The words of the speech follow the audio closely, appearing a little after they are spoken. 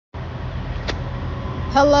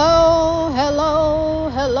Hello, hello,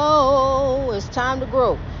 hello. It's time to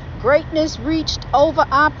grow. Greatness reached over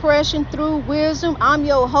oppression through wisdom. I'm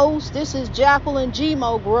your host. This is Jacqueline G.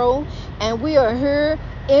 Grow, and we are here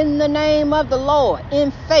in the name of the Lord,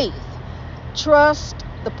 in faith. Trust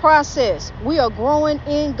the process. We are growing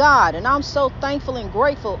in God, and I'm so thankful and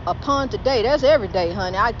grateful upon today. That's every day,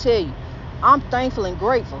 honey. I tell you, I'm thankful and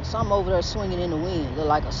grateful. Some over there swinging in the wind. Look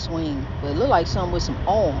like a swing, but it look like something with some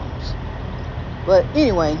arms. But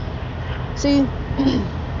anyway, see,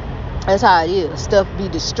 that's how it is. Stuff be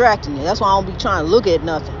distracting you. That's why I don't be trying to look at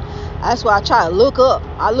nothing. That's why I try to look up.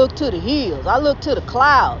 I look to the hills. I look to the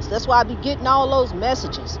clouds. That's why I be getting all those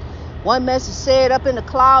messages. One message said up in the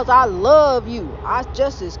clouds, I love you. I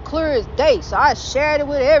just as clear as day. So I shared it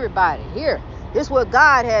with everybody. Here, this is what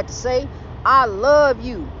God had to say. I love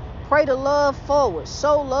you. Pray the love forward.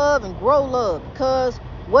 Sow love and grow love, because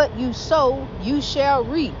what you sow, you shall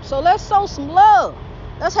reap. So let's sow some love.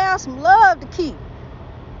 Let's have some love to keep.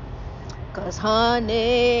 Because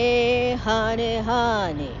honey, honey,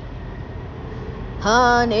 honey.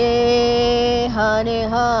 Honey, honey,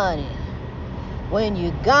 honey. When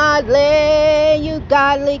you godly, you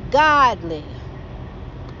godly, godly.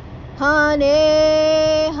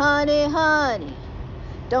 Honey, honey, honey.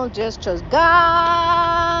 Don't just trust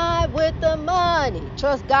God with the money.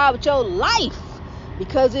 Trust God with your life.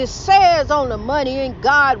 Because it says on the money, in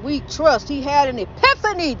God we trust. He had an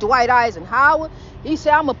epiphany, Dwight Eisenhower. He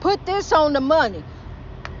said, I'm going to put this on the money.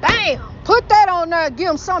 Bam! Put that on there. Give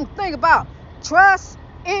them something to think about. Trust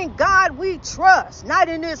in God we trust. Not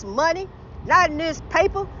in this money. Not in this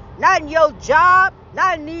paper. Not in your job.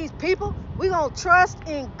 Not in these people. We're going to trust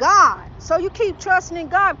in God. So you keep trusting in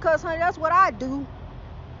God, because, honey, that's what I do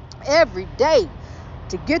every day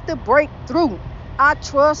to get the breakthrough. I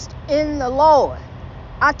trust in the Lord.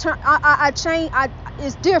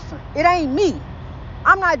 It's different. It ain't me.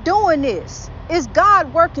 I'm not doing this. It's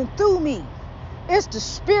God working through me. It's the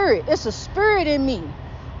Spirit. It's a spirit in me.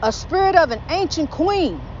 A spirit of an ancient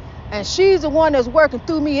queen. And she's the one that's working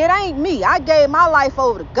through me. It ain't me. I gave my life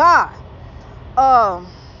over to God.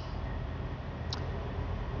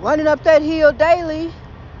 Running up that hill daily.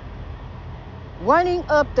 Running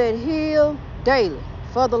up that hill daily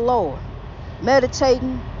for the Lord.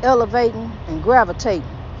 Meditating, elevating, and gravitating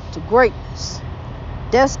to greatness.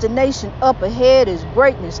 Destination up ahead is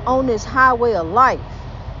greatness on this highway of life.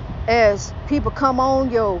 As people come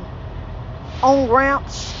on your own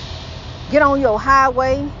ramps, get on your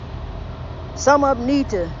highway, some of them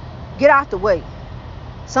need to get out the way.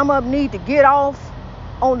 Some of them need to get off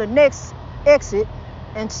on the next exit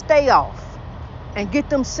and stay off and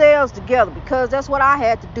get themselves together, because that's what I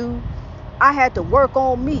had to do. I had to work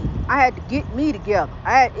on me. I had to get me together.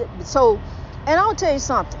 And I'll tell you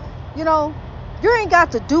something. You ain't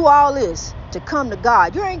got to do all this to come to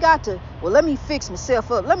God. You ain't got to, let me fix myself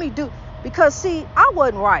up. Because see, I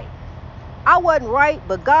wasn't right. I wasn't right,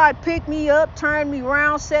 but God picked me up, turned me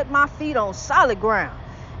around, set my feet on solid ground.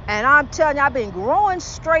 And I'm telling you, I've been growing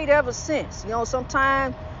straight ever since.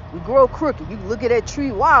 Sometimes we grow crooked. You can look at that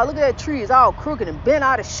tree. Wow, look at that tree. It's all crooked and bent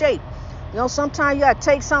out of shape. Sometimes you got to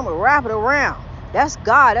take something and wrap it around. That's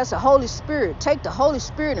God. That's the Holy Spirit. Take the Holy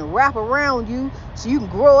Spirit and wrap around you so you can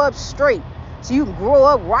grow up straight, so you can grow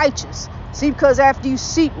up righteous. See, because after you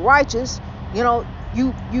seek righteous,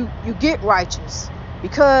 you get righteous.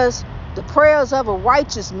 Because the prayers of a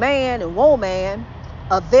righteous man and woman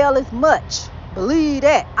availeth much. Believe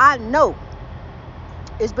that. I know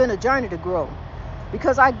it's been a journey to grow,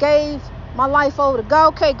 because I gave my life over to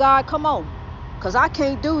God. Okay, God, come on. Because I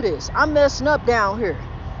can't do this. I'm messing up down here.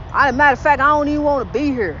 Matter of fact, I don't even want to be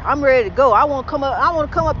here. I'm ready to go. I want to come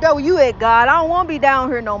up there with you at, God. I don't want to be down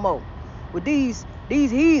here no more with these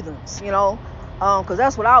heathens, because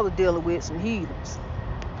that's what I was dealing with, some heathens.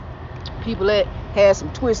 People that had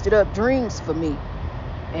some twisted up dreams for me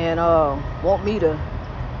and want me to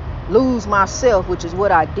lose myself, which is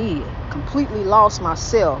what I did. Completely lost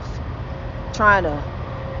myself trying to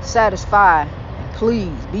satisfy and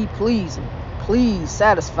please, be pleasing. Please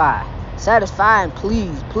satisfy and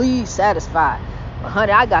please satisfy. But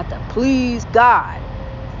honey, I got to please God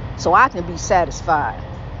so I can be satisfied.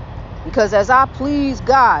 Because as I please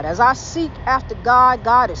God, as I seek after God,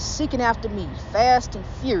 God is seeking after me, fast and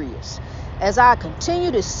furious. As I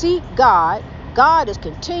continue to seek God, God is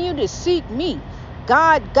continuing to seek me.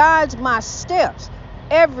 God guides my steps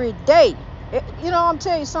every day. I'm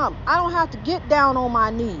telling you something. I don't have to get down on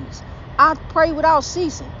my knees. I pray without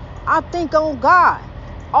ceasing. I think on God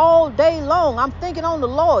all day long. I'm thinking on the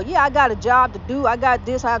Lord. Yeah, I got a job to do. I got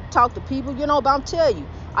this. I have to talk to people, but I'm telling you,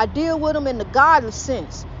 I deal with them in the godly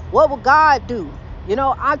sense. What would God do? You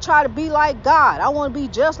know, I try to be like God. I want to be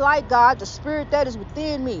just like God, the spirit that is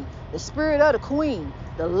within me, the spirit of the queen,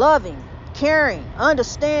 the loving, caring,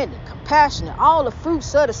 understanding, compassionate, all the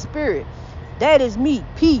fruits of the spirit. That is me,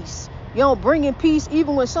 peace. You know, bringing peace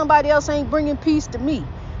even when somebody else ain't bringing peace to me.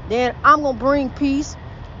 Then I'm going to bring peace.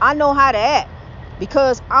 I know how to act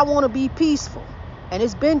because I want to be peaceful. And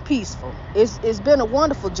it's been peaceful. It's been a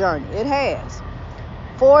wonderful journey. It has.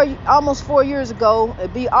 Almost 4 years ago,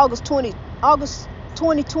 it'd be August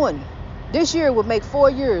 2020. This year would make 4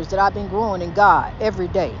 years that I've been growing in God every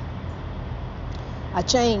day. I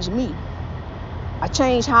changed me. I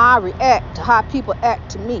changed how I react to how people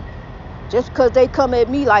act to me. Just because they come at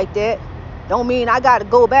me like that, don't mean I got to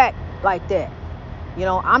go back like that. You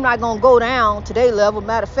know, I'm not going to go down to their level.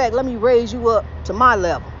 Matter of fact, let me raise you up to my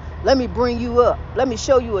level. Let me bring you up. Let me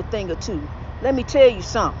show you a thing or two. Let me tell you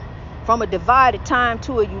something. From a divided time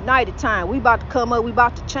to a united time, we about to come up. We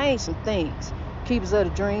about to change some things. Keepers of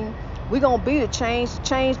the dream. We're going to be the change to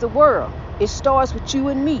change the world. It starts with you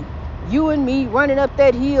and me. You and me running up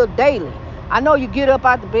that hill daily. I know you get up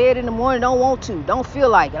out the bed in the morning, don't want to, don't feel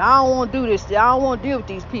like it. I don't want to do this. I don't want to deal with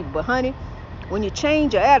these people. But honey, when you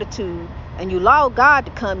change your attitude and you allow God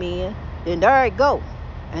to come in, then there it go.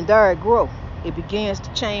 And there it grow. It begins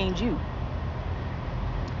to change you.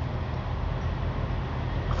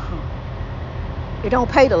 It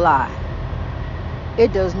don't pay to lie.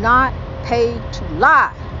 It does not pay to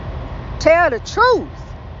lie. Tell the truth.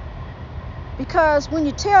 Because when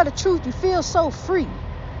you tell the truth, you feel so free.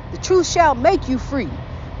 The truth shall make you free.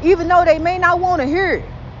 Even though they may not want to hear it.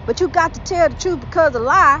 But you got to tell the truth because a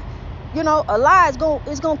lie, you know, a lie is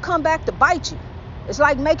going to come back to bite you. It's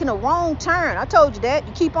like making a wrong turn. I told you that.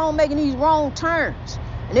 You keep on making these wrong turns.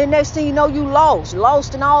 And then next thing you know, you lost. You're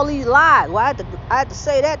lost in all these lies. Well, I had to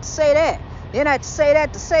say that to say that. Then I had to say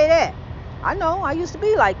that to say that. I know. I used to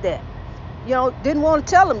be like that. You know, didn't want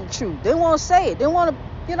to tell them the truth. Didn't want to say it. Didn't want to,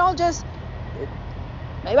 you know,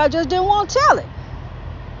 maybe I just didn't want to tell it.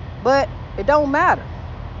 But it don't matter.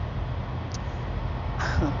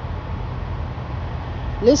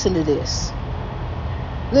 Listen to this.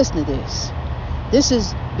 Listen to this. This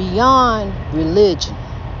is beyond religion.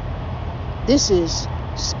 This is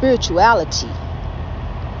spirituality.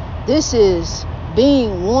 This is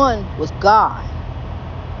being one with God.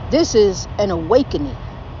 This is an awakening.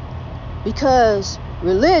 Because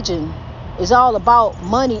religion is all about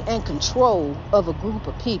money and control of a group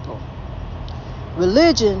of people.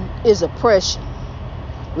 Religion is oppression.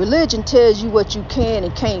 Religion tells you what you can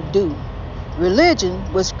and can't do.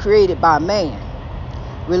 Religion was created by man.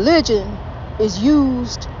 Religion is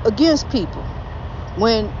used against people.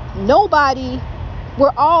 When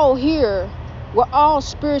we're all here, we're all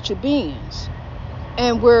spiritual beings.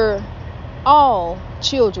 And we're all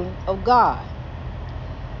children of God.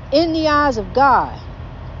 In the eyes of God,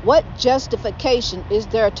 what justification is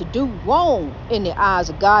there to do wrong in the eyes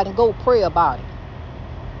of God and go pray about it?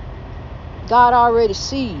 God already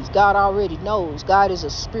sees. God already knows. God is a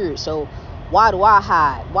spirit. So why do I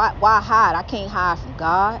hide? Why hide? I can't hide from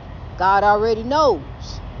God. God already knows.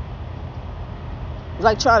 It's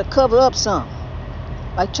like trying to cover up something.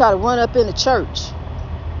 Like try to run up in the church.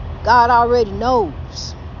 God already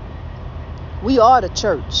knows. We are the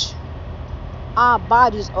church. Our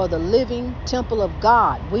bodies are the living temple of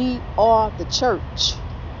God. We are the church.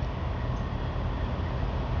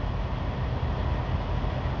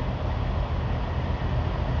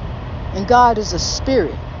 And God is a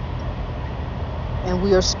spirit. And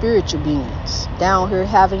we are spiritual beings down here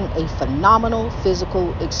having a phenomenal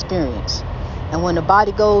physical experience. And when the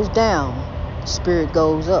body goes down, spirit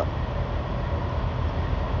goes up.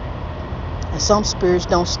 And some spirits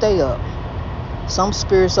don't stay up. Some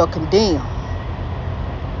spirits are condemned.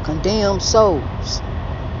 Condemned souls.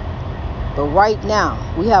 But right now,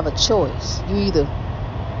 we have a choice. You either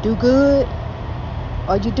do good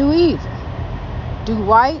or you do evil. Do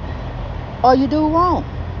right or you do wrong.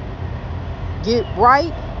 Get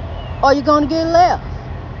right or you're going to get left.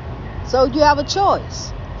 So you have a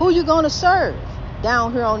choice. Who you going to serve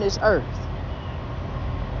down here on this earth?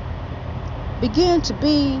 Begin to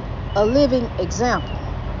be a living example.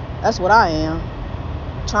 That's what I am.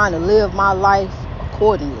 Trying to live my life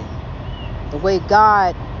accordingly. The way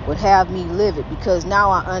God would have me live it. Because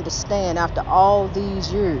now I understand after all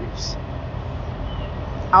these years.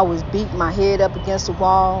 I was beating my head up against the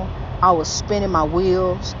wall. I was spinning my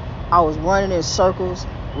wheels. I was running in circles.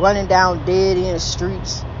 Running down dead end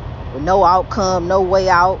streets. With no outcome, no way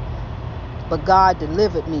out. But God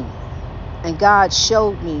delivered me. And God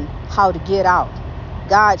showed me how to get out.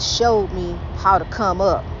 God showed me how to come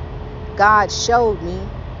up. God showed me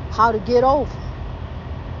how to get over.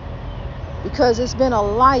 because it's been a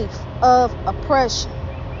life of oppression.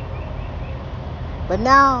 But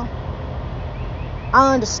now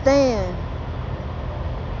I understand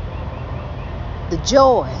the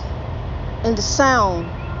joy and the sound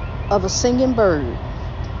of a singing bird.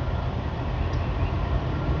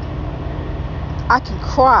 I can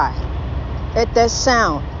cry at that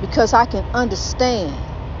sound because I can understand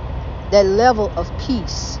that level of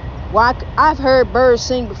peace. Well, I've heard birds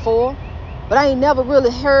sing before, but I ain't never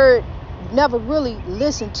really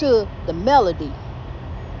listened to the melody.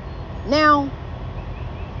 Now,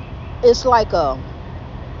 it's like I'm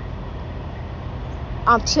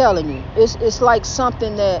telling you, it's like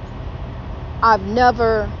something that I've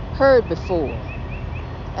never heard before.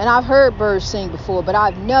 And I've heard birds sing before, but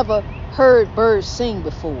I've never heard birds sing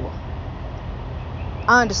before.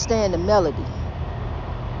 I understand the melody,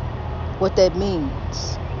 what that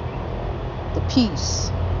means. The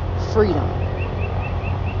peace, freedom.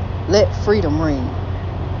 Let freedom ring.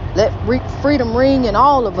 Let freedom ring in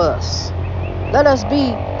all of us. Let us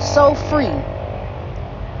be so free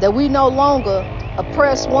that we no longer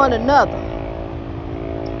oppress one another.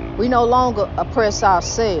 We no longer oppress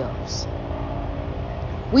ourselves.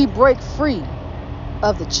 We break free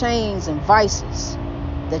of the chains and vices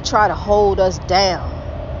that try to hold us down.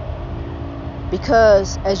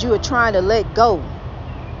 Because as you are trying to let go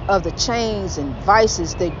of the chains and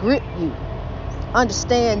vices that grip you,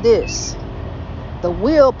 understand this: the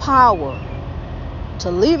willpower to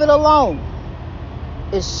leave it alone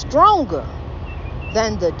is stronger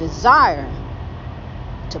than the desire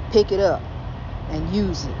to pick it up and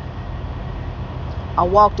use it. I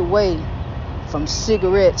walked away from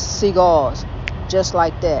cigarettes, cigars, just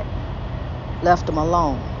like that. Left them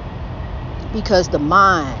alone. Because the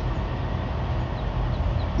mind,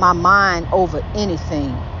 my mind over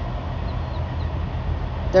anything,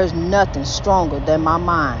 there's nothing stronger than my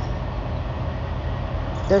mind.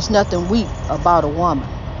 There's nothing weak about a woman.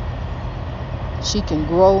 She can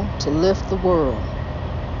grow to lift the world.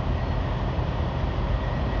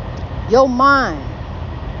 Your mind,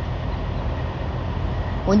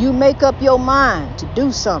 when you make up your mind to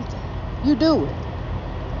do something, you do it.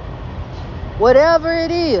 Whatever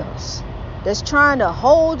it is that's trying to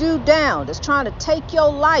hold you down, that's trying to take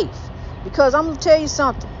your life. Because I'm going to tell you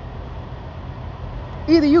something.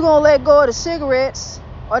 Either you're going to let go of the cigarettes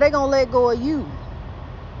or they're going to let go of you.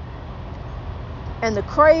 And the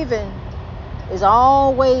craving is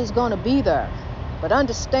always going to be there. But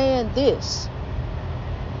understand this: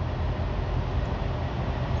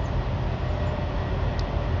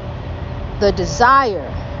 the desire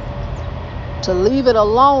to leave it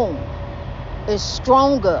alone is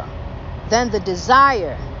stronger than the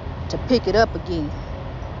desire to pick it up again.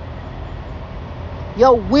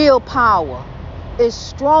 Your willpower is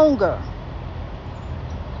stronger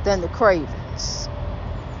than the cravings.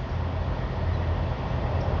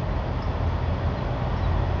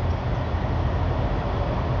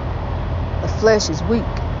 The flesh is weak,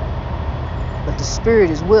 but the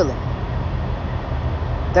spirit is willing.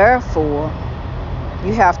 Therefore,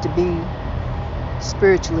 you have to be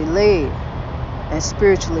spiritually led and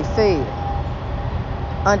spiritually fed.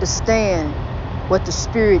 Understand what the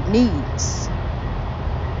spirit needs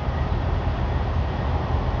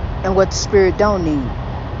and what the spirit don't need.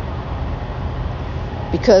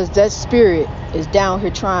 Because that spirit is down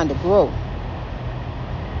here trying to grow.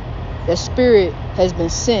 That spirit has been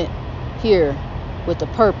sent here with a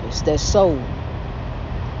purpose, that soul.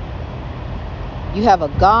 You have a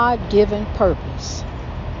God-given purpose.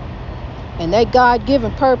 And that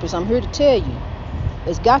God-given purpose, I'm here to tell you,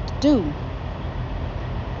 has got to do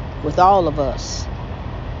with all of us.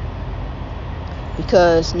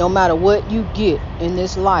 Because no matter what you get in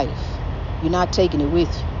this life, you're not taking it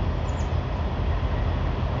with you.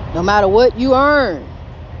 No matter what you earn,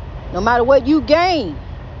 no matter what you gain,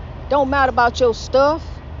 don't matter about your stuff.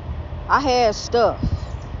 I had stuff.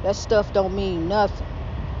 That stuff don't mean nothing.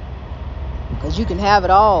 Because you can have it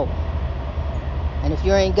all. And if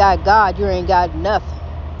you ain't got God, you ain't got nothing.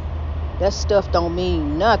 That stuff don't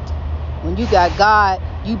mean nothing. When you got God,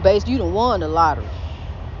 you done won the lottery.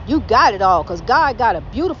 You got it all, because God got a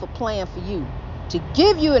beautiful plan for you to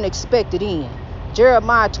give you an expected end.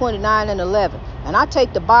 Jeremiah 29:11. And I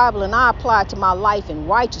take the Bible and I apply it to my life in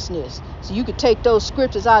righteousness. So you can take those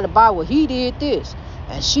scriptures out of the Bible. He did this,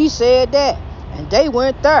 and she said that, and they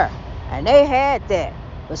went there, and they had that.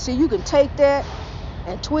 But see, you can take that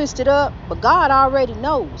and twist it up, but God already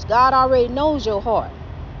knows. God already knows your heart.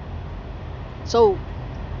 So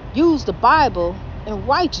use the Bible in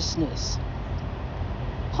righteousness.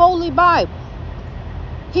 Holy Bible.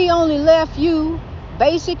 He only left you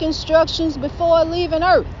basic instructions before leaving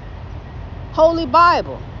earth. Holy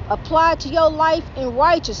Bible. Apply to your life in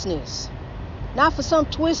righteousness. Not for some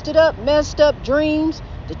twisted up, messed up dreams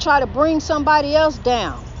to try to bring somebody else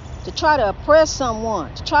down, to try to oppress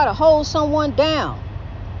someone, to try to hold someone down.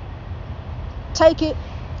 Take it,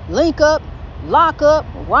 link up, lock up,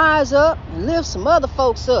 rise up, and lift some other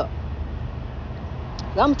folks up.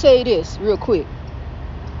 I'm going to tell you this real quick.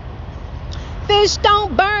 Fish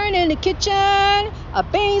don't burn in the kitchen.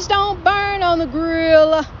 Beans don't burn on the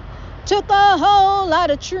grill. Took a whole lot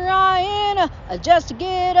of trying just to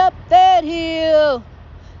get up that hill.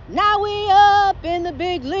 Now we up in the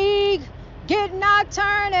big league, getting our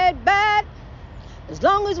turn at bat. As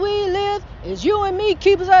long as we live, it's you and me,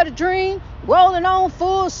 keepers of the dream, rolling on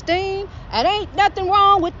full steam. And ain't nothing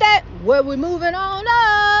wrong with that. Where we moving on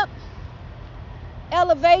up.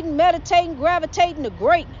 Elevating, meditating, gravitating to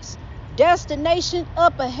greatness. Destination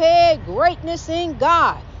up ahead, greatness in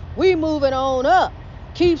God. We moving on up.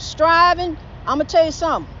 Keep striving. I'm going to tell you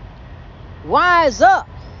something. Rise up.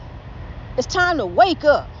 It's time to wake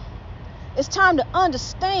up. It's time to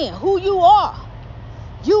understand who you are.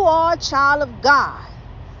 You are a child of God.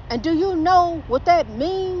 And do you know what that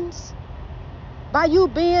means? By you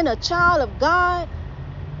being a child of God,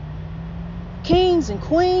 kings and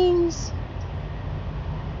queens,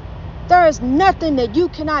 there is nothing that you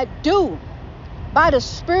cannot do by the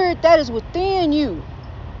Spirit that is within you.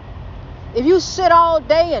 If you sit all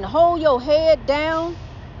day and hold your head down,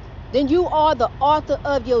 then you are the author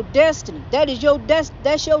of your destiny. That's your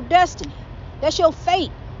destiny. That's your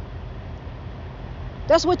fate.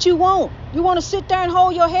 That's what you want. You want to sit there and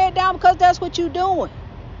hold your head down because that's what you're doing.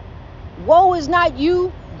 Woe is not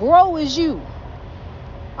you, grow is you.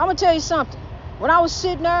 I'm going to tell you something. When I was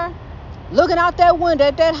sitting there looking out that window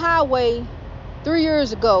at that highway 3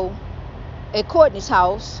 years ago at Courtney's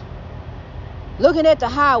house, looking at the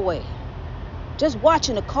highway, just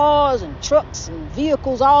watching the cars and trucks and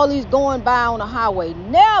vehicles, all these going by on the highway.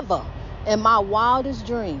 Never in my wildest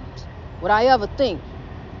dreams would I ever think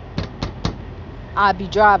I'd be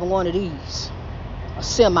driving one of these, a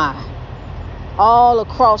semi, all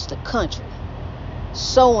across the country,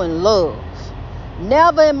 sowing love.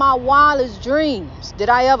 Never in my wildest dreams did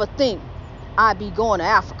I ever think I'd be going to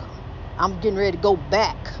Africa. I'm getting ready to go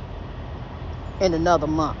back in another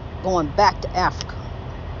month, going back to Africa.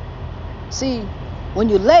 See, when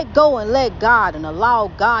you let go and let God and allow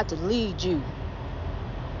God to lead you,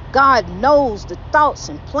 God knows the thoughts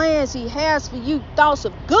and plans He has for you, thoughts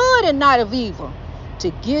of good and not of evil,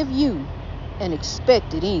 to give you an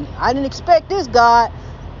expected end. I didn't expect this, God,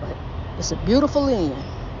 but it's a beautiful end.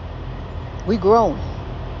 We growing.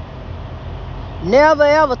 Never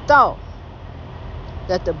ever thought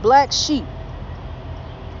that the black sheep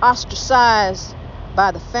ostracized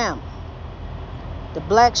by the family, the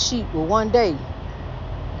black sheep will one day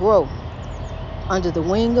grow under the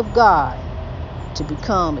wing of God to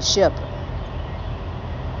become a shepherd.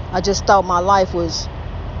 I just thought my life was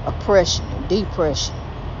oppression and depression,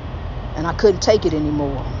 and I couldn't take it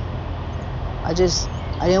anymore. I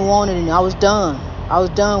didn't want it anymore. I was done. I was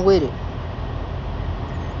done with it.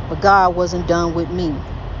 But God wasn't done with me.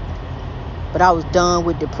 But I was done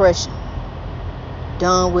with depression,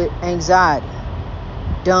 done with anxiety,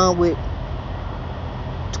 done with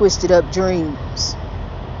twisted up dreams,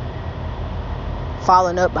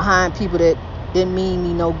 following up behind people that didn't mean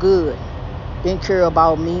me no good, didn't care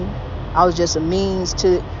about me. I was just a means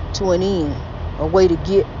to an end, a way to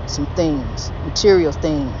get some things, material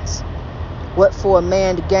things. What for a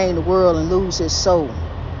man to gain the world and lose his soul?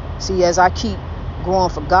 See, as I keep growing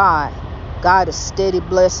for God, God is steady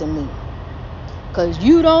blessing me. Because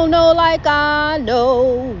you don't know like I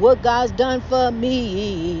know what God's done for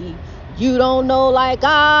me. You don't know like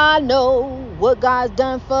I know what God's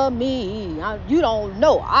done for me. You don't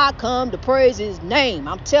know. I come to praise His name.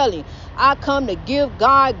 I'm telling you, I come to give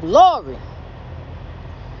God glory.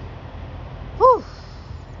 Whew.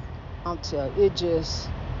 I'm telling you, it just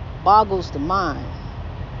boggles the mind.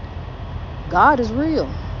 God is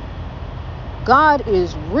real. God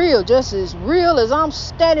is real, just as real as I'm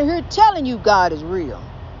standing here telling you God is real.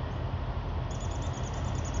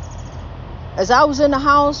 As I was in the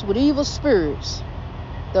house with evil spirits,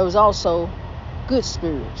 there was also good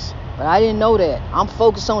spirits. But I didn't know that. I'm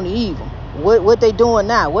focused on the evil. What they doing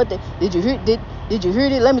now? Did you hear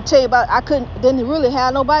it? Let me tell you about it. Didn't really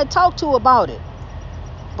have nobody to talk to about it.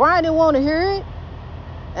 Brian didn't want to hear it.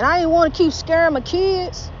 And I didn't want to keep scaring my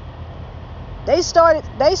kids. They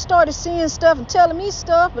started seeing stuff and telling me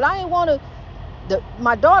stuff, but I didn't want to.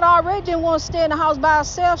 My daughter already didn't want to stay in the house by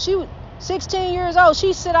herself. She was 16 years old.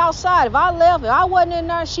 She sit outside. If I left, if I wasn't in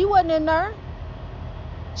there, she wasn't in there.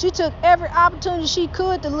 She took every opportunity she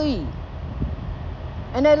could to leave.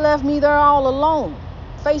 And they left me there all alone,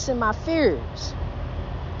 facing my fears.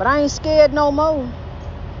 But I ain't scared no more.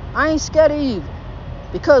 I ain't scared of evil.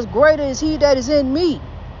 Because greater is he that is in me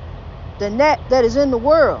than that is in the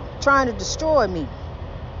world, trying to destroy me.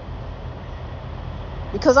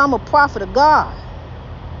 Because I'm a prophet of God.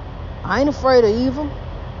 I ain't afraid of evil.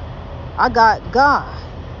 I got God.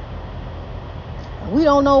 And we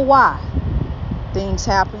don't know why things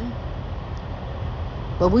happen.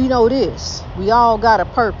 But we know this. We all got a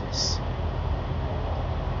purpose.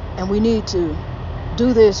 And we need to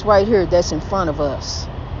do this right here that's in front of us.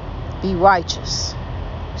 Be righteous.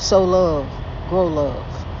 Sow love. Grow love.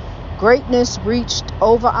 Greatness reached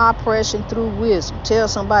over oppression through wisdom. Tell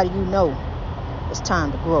somebody you know it's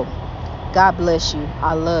time to grow. God bless you.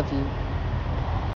 I love you.